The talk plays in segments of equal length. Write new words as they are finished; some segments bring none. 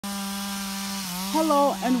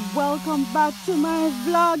Hello and welcome back to my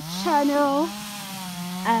vlog channel.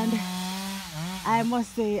 And I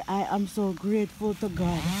must say I am so grateful to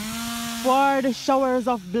God for the showers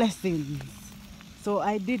of blessings. So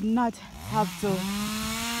I did not have to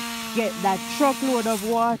get that truckload of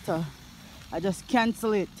water. I just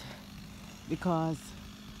cancel it because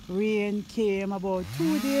rain came about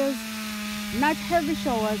 2 days. Not heavy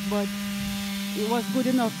showers, but it was good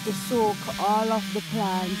enough to soak all of the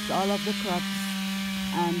plants, all of the crops.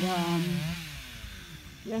 And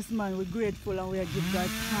yes man, we're grateful and we give God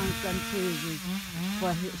thanks and praises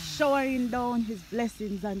for showering down his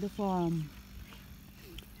blessings on the farm.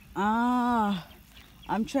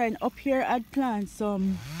 I'm trying up here I'd plant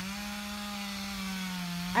some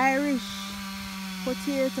Irish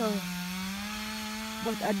potato,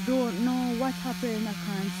 but I don't know what happened. I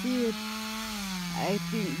can't see it. I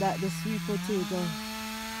think that the sweet potato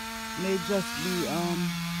may just be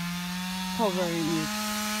covering it.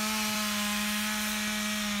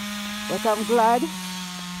 But I'm glad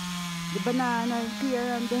the banana here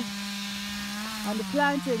and the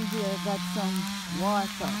plantain here got some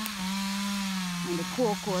water, and the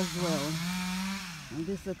cocoa as well, and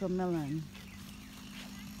this little melon.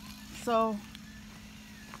 So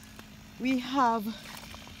we have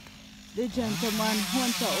the gentleman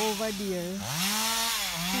hunter over there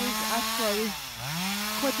who is actually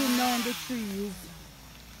cutting down the trees.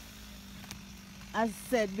 As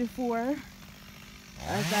said before,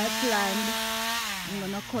 as I planned, I'm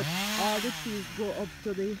gonna cut all the trees, go up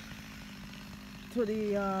to the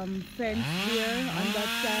fence there on that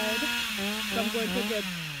side. So I'm going to get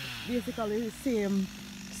basically the same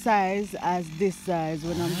size as this size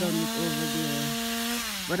when I'm done with over there.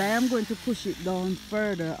 But I am going to push it down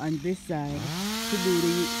further on this side to do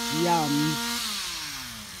the yams.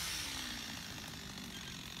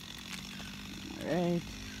 Alright.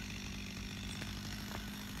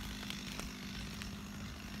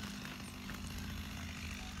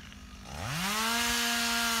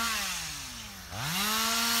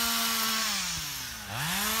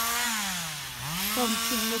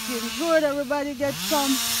 Something looking good. Everybody get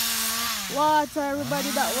some water.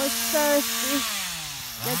 Everybody that was thirsty,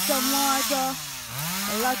 get some water.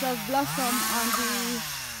 A lot of blossom on the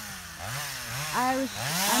Irish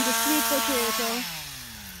and the sweet potato.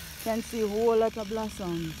 Can see a whole lot of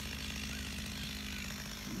blossoms.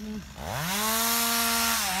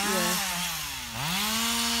 Yeah.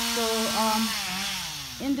 So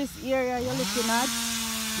in this area you're looking at,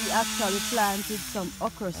 we actually planted some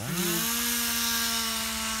okra seeds.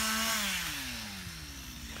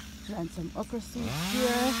 Plant some okra seeds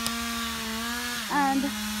here, and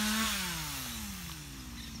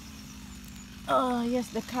oh yes,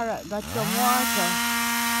 the carrot got some water.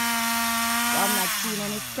 I'm not seeing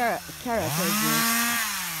any carrot as yet,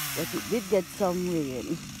 but it did get some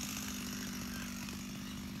rain.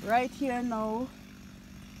 Right here now,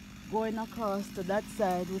 going across to that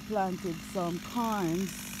side, we planted some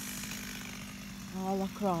corns all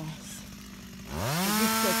across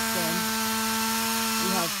this section. We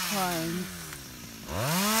have corns.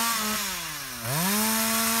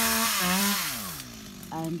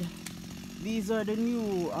 And these are the new,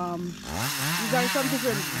 these are some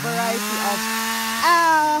different variety of,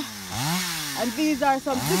 and these are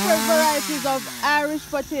some different varieties of Irish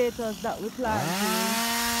potatoes that we planted.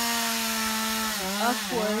 Of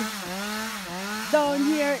course, down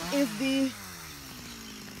here is the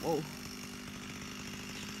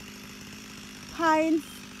pines.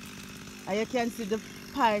 And you can see the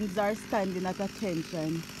pines are standing at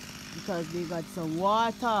attention because they got some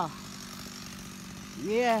water.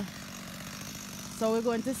 Yeah. So we're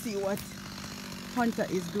going to see what Hunter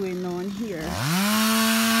is doing on here.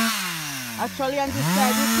 Actually on this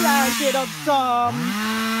side we planted up some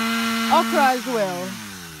okra as well.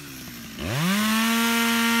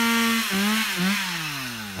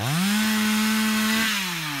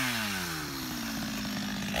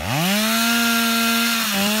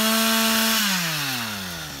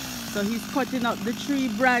 So he's cutting up the tree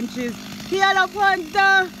branches. Here up,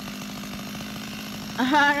 Hunter!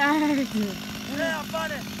 Alright. Yeah,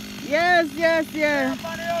 buddy. Yes. Yeah,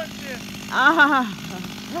 buddy,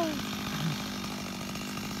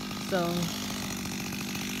 So,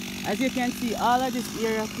 as you can see, all of this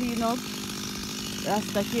area clean up.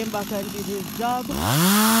 Rasta came back and did his job. So we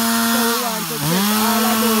want to get all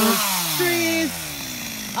of those trees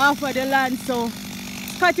off of the land. So,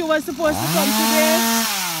 Scotty was supposed to come today.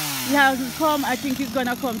 He hasn't come. I think he's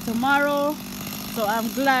gonna come tomorrow. So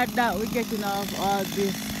I'm glad that we're getting off all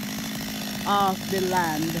this off the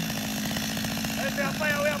land.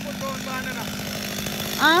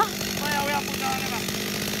 Huh?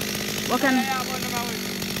 What can?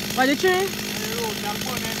 What the tree?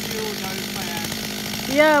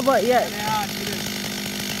 Yeah, but yeah.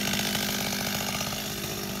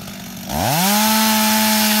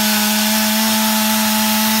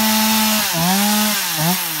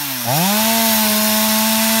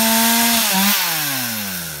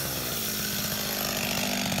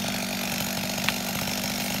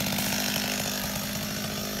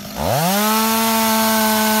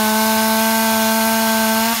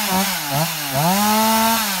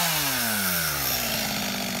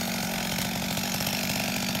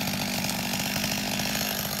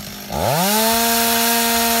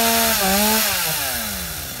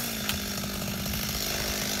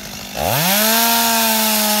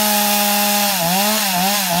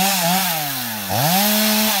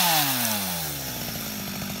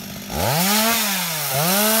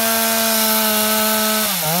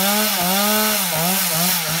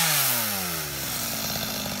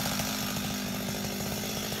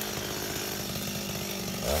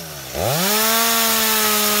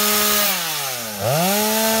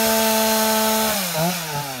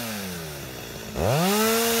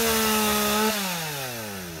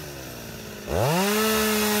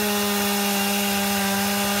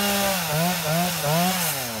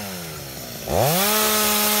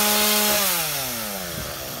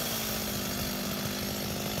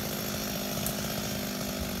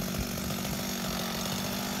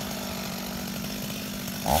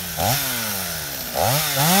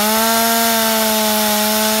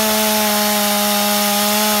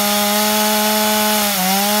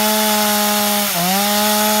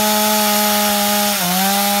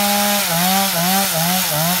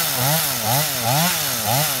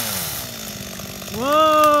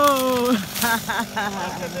 Whoa!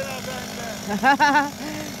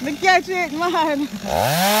 Me catch it, man.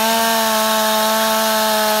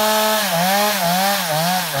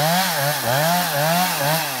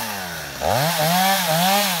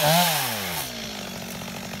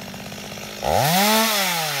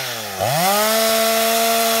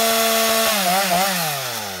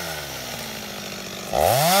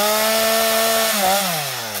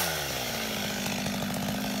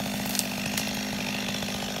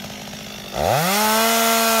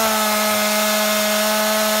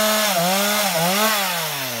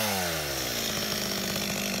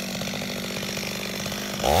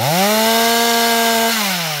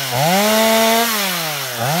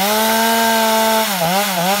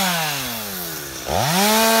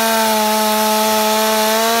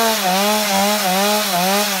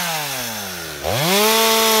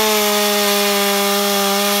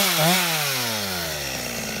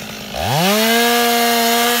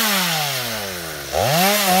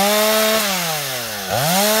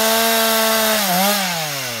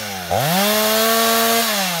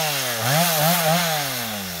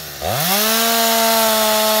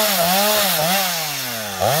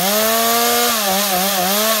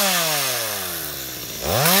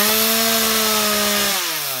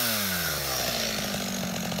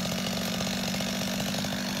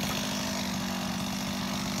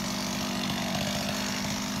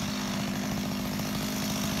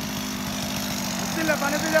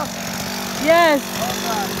 Yes.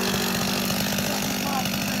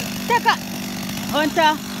 Take a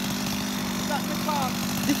hunter.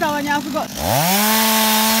 This one you have to go.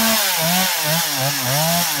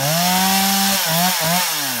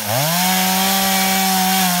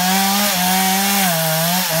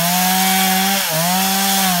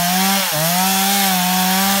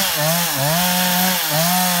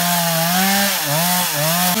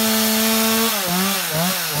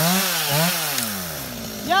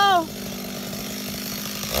 Yo.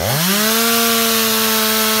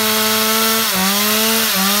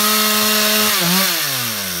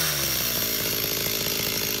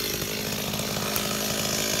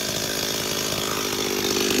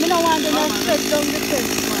 Me no want to not straight down the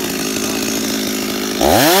chest.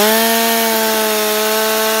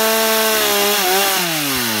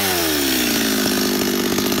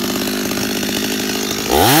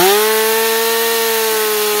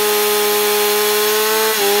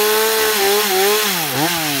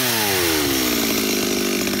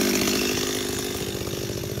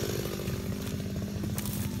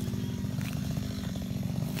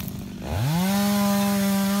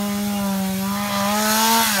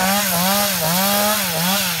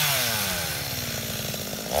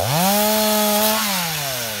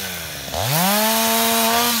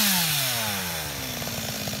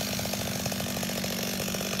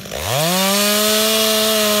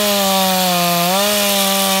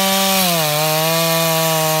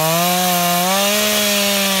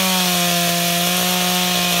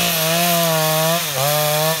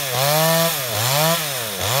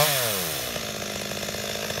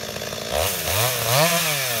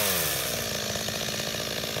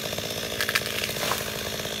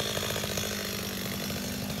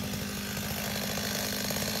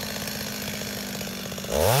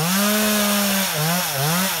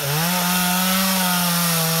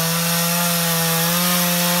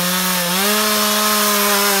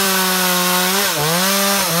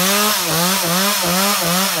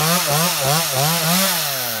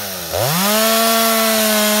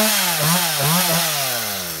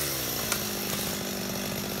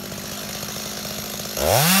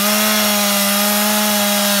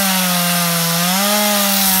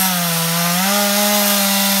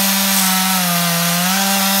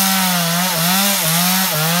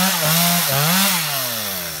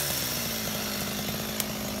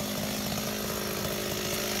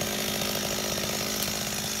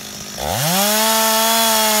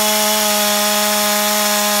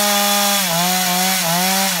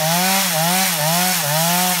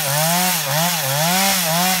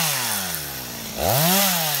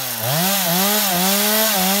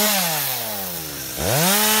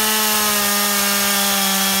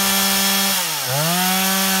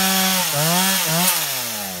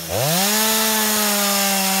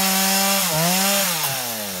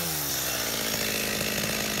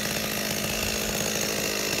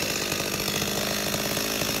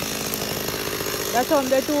 That's why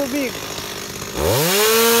they're too big.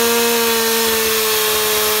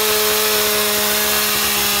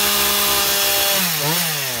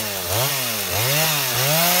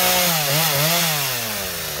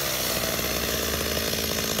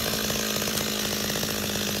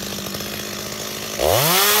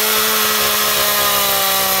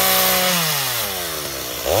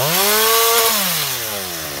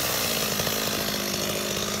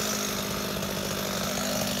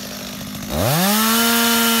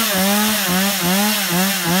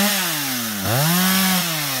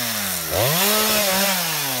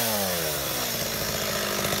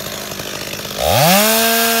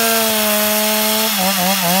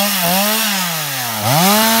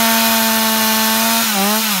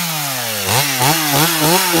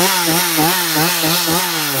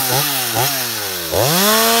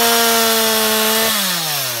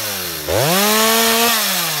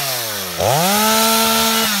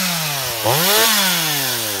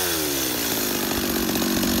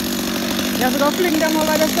 You have to go fling them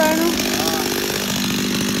over the side now.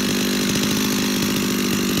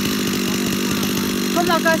 Come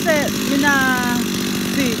like I said, me nah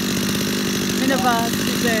see. Me never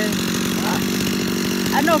see.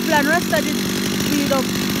 I know plan rest of it speed up.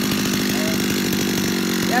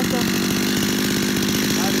 Yes sir.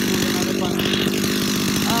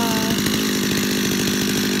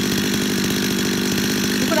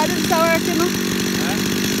 You could have done this work, you know? You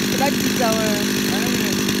could have done this work.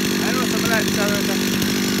 I know some like this already.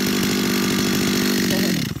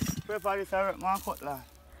 Prepare this already, man, cutlass.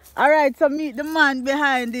 Alright, so meet the man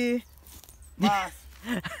behind the Boss.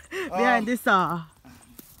 behind the saw.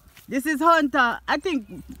 This is Hunter. I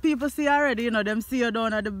think people see already, you know, them see you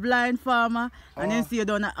down at the blind farmer and then see you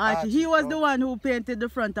down at Archie. He was the one who painted the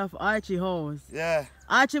front of Archie house. Yeah.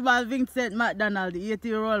 Archibald Vincent McDonald, the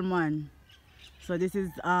 80-year-old man. So this is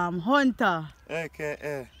Hunter.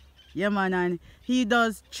 AKA. Yeah man, and he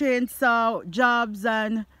does chainsaw jobs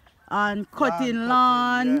and cutting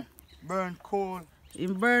lawn. Yeah. Burn coal.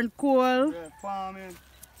 In burn coal. Yeah, farming.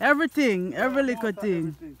 Everything, Yeah, every little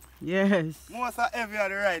thing. Everything. Yes. Most of every are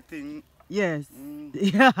the right thing. Yes.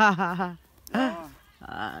 Yeah. Yeah.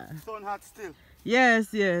 Sun hot still.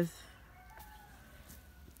 Yes, yes.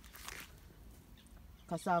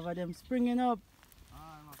 Cassava them springing up.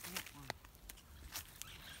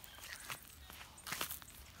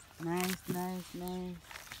 Nice, nice, nice.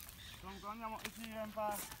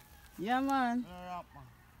 Yeah man.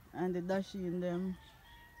 And the dashi in them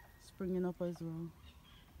springing up as well.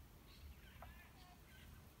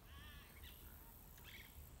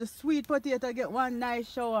 The sweet potato get one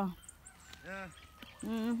nice shower. Yeah.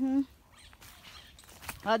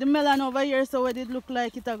 The melon over here, so what it look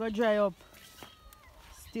like it go dry up.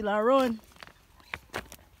 Still a run.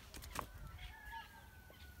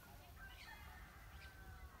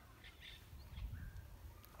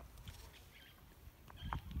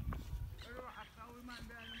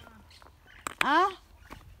 Huh?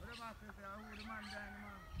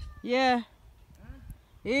 Yeah.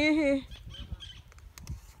 Hehe.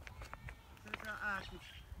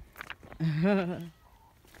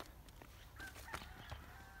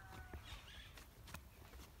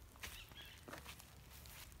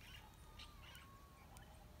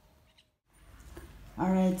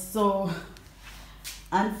 Alright, so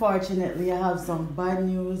unfortunately I have some bad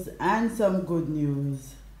news and some good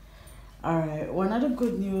news. Alright, one of the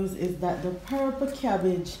good news is that the purple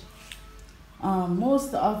cabbage,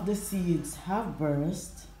 most of the seeds have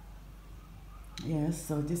burst. Yes,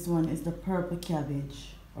 so this one is the purple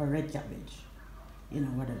cabbage or red cabbage, you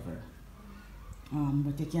know, whatever.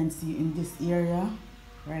 But you can see in this area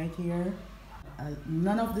right here,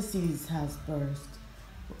 none of the seeds has burst.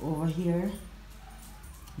 Over here,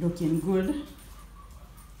 looking good.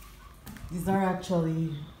 These are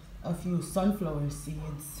actually a few sunflower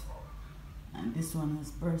seeds, and this one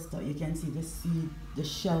has burst out. You can see the seed, the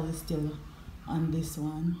shell is still on this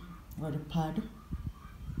one, or the pod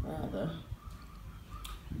rather.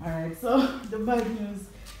 Alright, so the bad news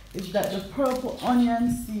is that the purple onion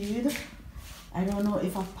seed, I don't know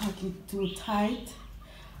if I packed it too tight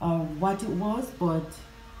or what it was, but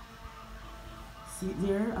see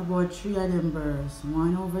there, about 3 of them burrs.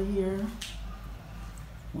 One over here,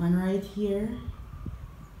 one right here,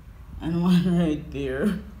 and one right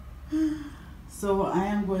there. So I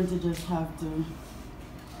am going to just have to,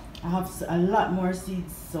 I have a lot more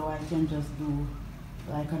seeds, so I can just do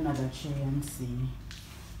like another tray and see.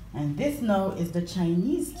 And this now is the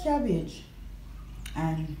Chinese cabbage,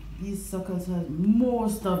 and these suckers have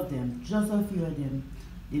most of them, just a few of them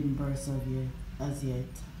didn't burst as yet.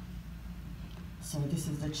 So this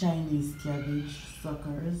is the Chinese cabbage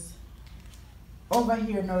suckers. Over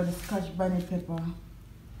here now the Scotch bonnet pepper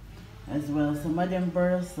as well. Some of them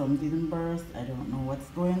burst, some didn't burst. I don't know what's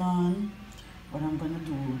going on, but I'm gonna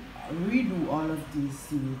redo all of these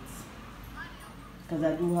seeds because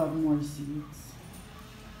I do have more seeds.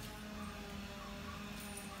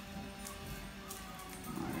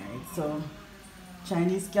 Alright, so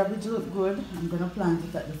Chinese cabbage look good. I'm gonna plant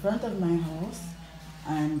it at the front of my house,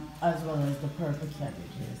 and as well as the purple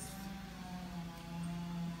cabbages.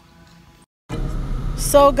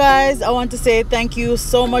 So guys, I want to say thank you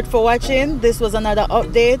so much for watching. This was another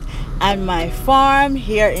update on my farm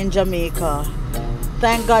here in Jamaica.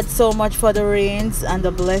 Thank God so much for the rains and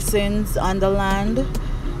the blessings on the land.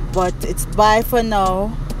 But it's bye for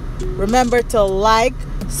now. Remember to like,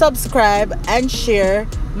 subscribe and share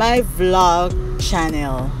my vlog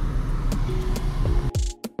channel.